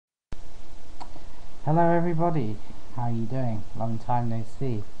Hello everybody, how are you doing? Long time no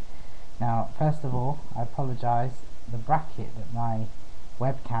see. Now, first of all, I apologise, the bracket that my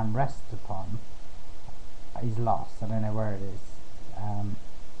webcam rests upon is lost. I don't know where it is.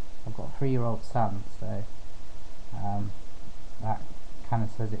 I've got a 3-year-old son, so that kind of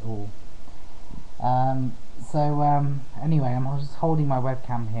says it all. Anyway, I'm just holding my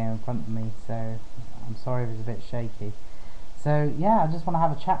webcam here in front of me, so I'm sorry if it's a bit shaky. So yeah, I just want to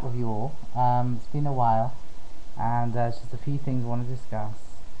have a chat with you all. It's been a while, and it's just a few things I want to discuss.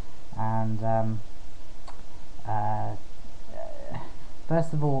 And uh,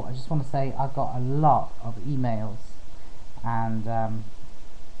 first of all, I just want to say I've got a lot of emails, and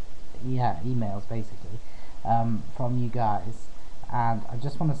yeah, emails basically from you guys. And I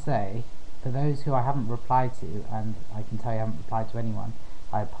just want to say, for those who I haven't replied to, and I can tell you I haven't replied to anyone,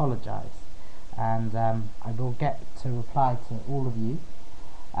 I apologise. And I will get to reply to all of you.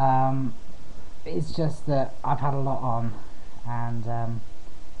 It's just that I've had a lot on, and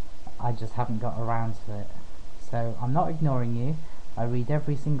I just haven't got around to it. So I'm not ignoring you. I read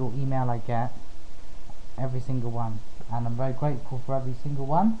every single email I get, every single one, and I'm very grateful for every single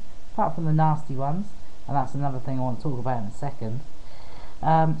one, apart from the nasty ones, and that's another thing I want to talk about in a second.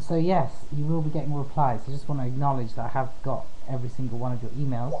 So yes, you will be getting replies. I just want to acknowledge that I have got every single one of your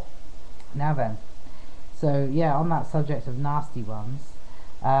emails. Now then, so yeah, on that subject of nasty ones,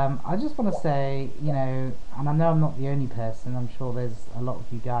 I just want to say, and I know I'm not the only person, I'm sure there's a lot of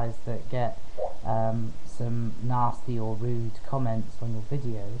you guys that get some nasty or rude comments on your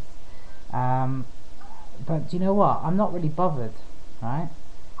videos, but do you know what, I'm not really bothered, right?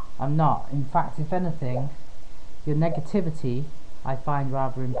 I'm not. In fact, if anything, your negativity I find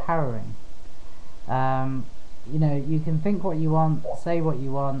rather empowering. You can think what you want, say what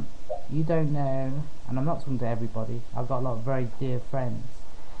you want, you don't know, and I'm not talking to everybody, I've got a lot of very dear friends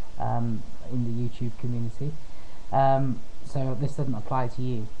in the YouTube community, so this doesn't apply to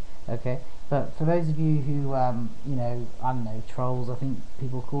you, okay? But for those of you who, I don't know, trolls, I think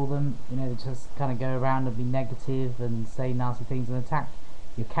people call them, just kind of go around and be negative and say nasty things and attack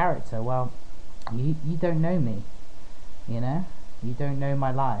your character, well, you don't know me, you don't know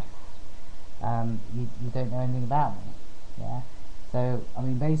my life. You don't know anything about me, yeah? So, I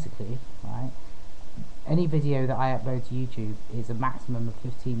mean, basically, right, any video that I upload to YouTube is a maximum of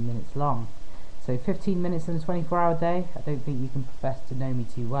 15 minutes long. So 15 minutes in a 24-hour day, I don't think you can profess to know me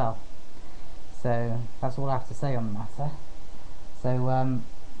too well. So, that's all I have to say on the matter. So,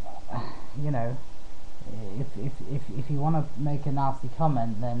 if you want to make a nasty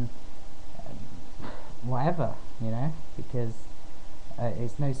comment, then whatever, because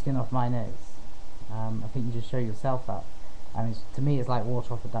it's no skin off my nose. I think you just show yourself up, and to me it's like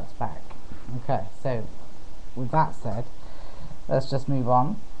water off a duck's back. Okay, so with that said, let's just move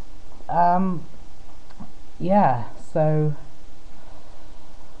on. Yeah, so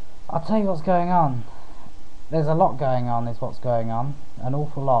I'll tell you what's going on. There's a lot going on, is what's going on, an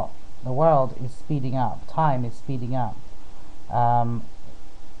awful lot. The world is speeding up, time is speeding up.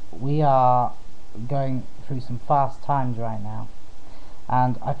 We are going through some fast times right now,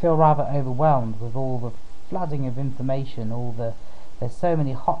 and I feel rather overwhelmed with all the flooding of information, there's so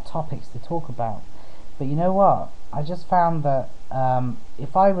many hot topics to talk about. But you know what, I just found that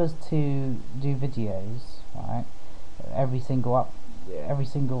if I was to do videos, right, every single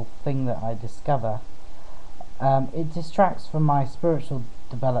thing that I discover, it distracts from my spiritual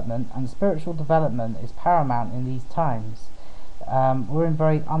development, and spiritual development is paramount in these times. We're in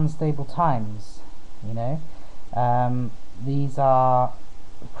very unstable times, these are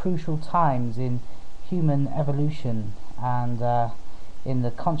crucial times in human evolution and in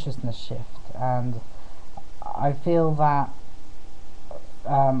the consciousness shift, and I feel that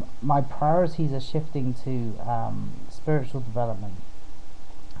my priorities are shifting to spiritual development,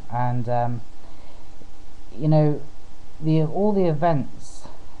 and all the events,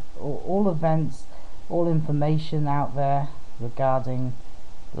 all information out there regarding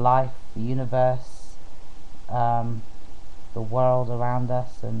life, the universe, the world around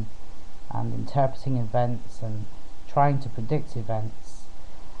us, and interpreting events and trying to predict events.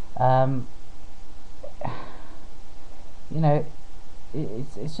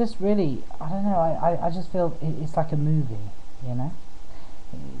 It's just really, I don't know, I just feel it's like a movie,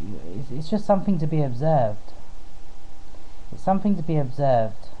 it's just something to be observed. It's something to be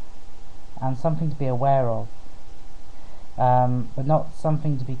observed and something to be aware of, but not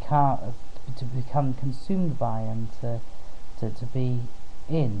something to become consumed by and to be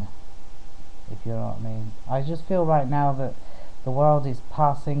in, if you know what I mean. I just feel right now that the world is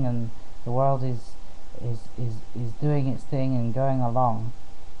passing, and the world is doing its thing and going along,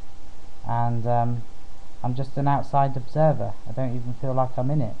 and I'm just an outside observer. I don't even feel like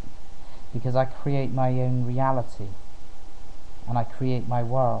I'm in it, because I create my own reality and I create my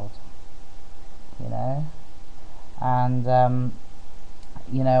world, you know. And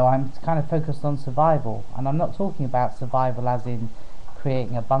you know, I'm kind of focused on survival, and I'm not talking about survival as in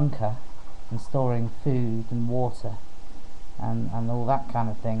creating a bunker and storing food and water and all that kind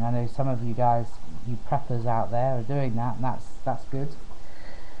of thing. I know some of you guys, you preppers out there, are doing that, and that's good.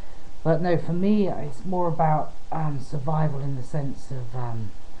 But no, for me, it's more about survival in the sense of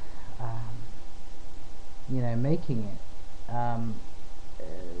you know, making it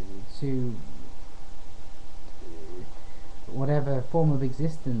to whatever form of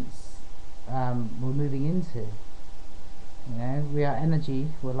existence we're moving into. You know, we are energy,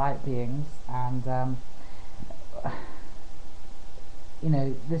 we're light beings, and you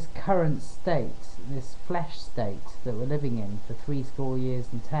know, this current state, this flesh state that we're living in for 70 years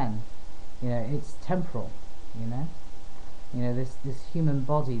and 10, you know, it's temporal. You know, this human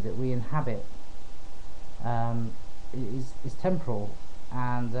body that we inhabit is temporal,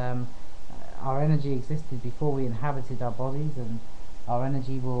 and our energy existed before we inhabited our bodies, and our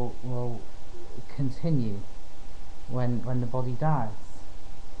energy will continue when the body dies.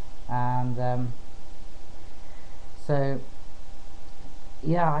 And so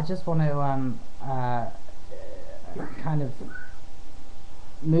yeah, I just want to kind of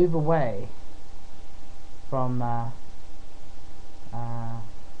move away from all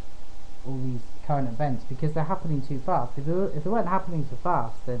these current events, because they're happening too fast. If they weren't happening so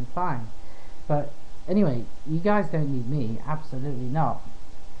fast, then fine. But anyway, you guys don't need me, absolutely not.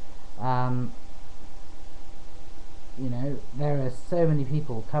 You know, there are so many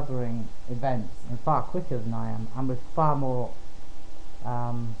people covering events, and far quicker than I am, and with far more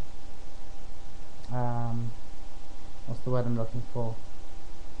what's the word I'm looking for?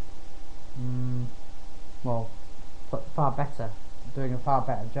 Well, far better, doing a far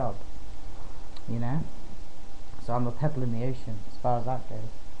better job, you know. So I'm a pebble in the ocean as far as that goes.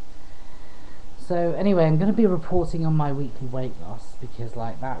 So anyway, I'm going to be reporting on my weekly weight loss, because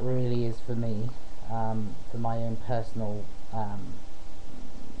like that really is for me, for my own personal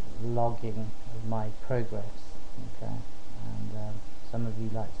logging of my progress. Okay, and some of you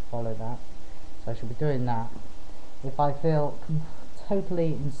like to follow that, so I shall be doing that. If I feel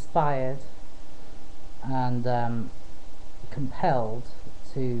totally inspired and compelled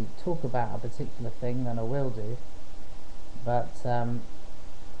to talk about a particular thing, then I will do. But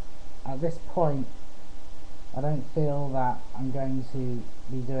at this point, I don't feel that I'm going to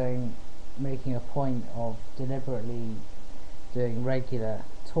be making a point of deliberately doing regular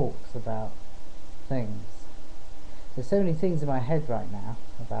talks about things. There's so many things in my head right now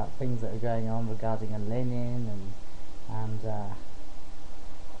about things that are going on regarding a Lenin and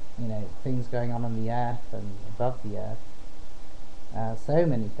you know, things going on the earth and above the earth. So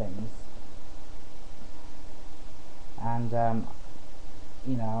many things, and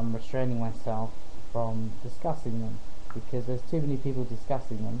you know, I'm restraining myself from discussing them, because there's too many people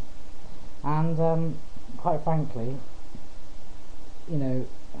discussing them, and quite frankly, you know,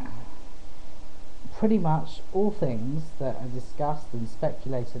 pretty much all things that are discussed and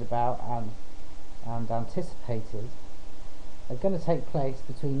speculated about and anticipated are going to take place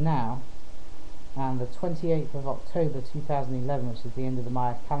between now and the 28th of October 2011, which is the end of the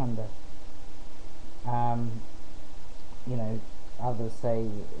Maya calendar. You know, others say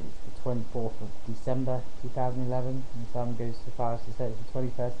it's the 24th of December 2011, and some goes so far as to say it's the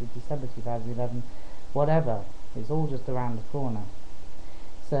 21st of December 2011. Whatever, it's all just around the corner.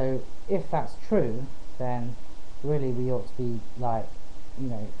 So if that's true, then really we ought to be, like, you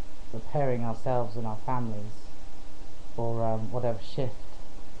know, preparing ourselves and our families for whatever shift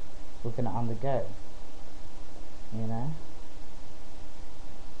we're going to undergo, you know.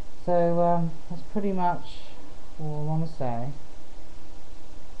 So that's pretty much all I want to say.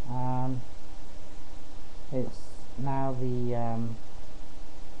 It's now the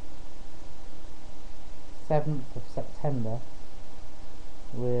 7th of September.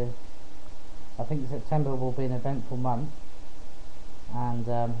 I think September will be an eventful month, and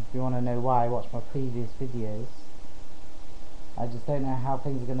if you want to know why, watch my previous videos. I just don't know how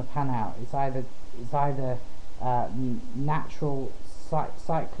things are going to pan out. It's either natural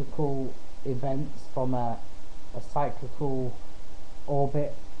cyclical events from a cyclical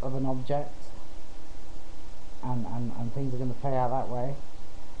orbit of an object, and things are going to play out that way,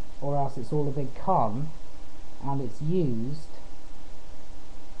 or else it's all a big con, and it's used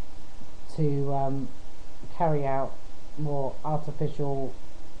to carry out more artificial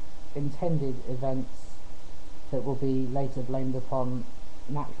intended events that will be later blamed upon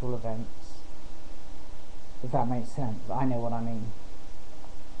natural events. if that makes sense. I know what I mean.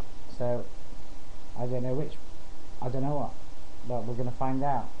 So I don't know what, but we're gonna find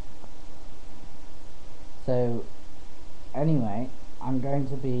out. So anyway, I'm going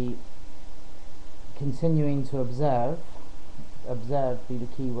to be continuing to observe be the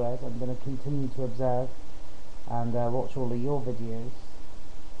key word. I'm going to continue to observe and watch all of your videos,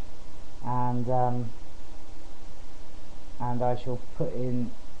 and I shall put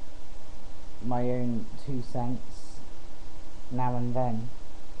in my own 2 cents now and then,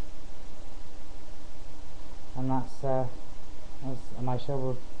 and and I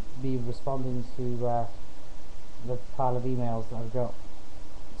shall be responding to the pile of emails that I've got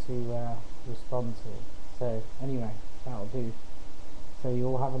to respond to. So anyway, that'll do. So you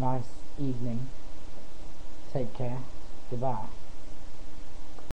all have a nice evening. Take care. Goodbye.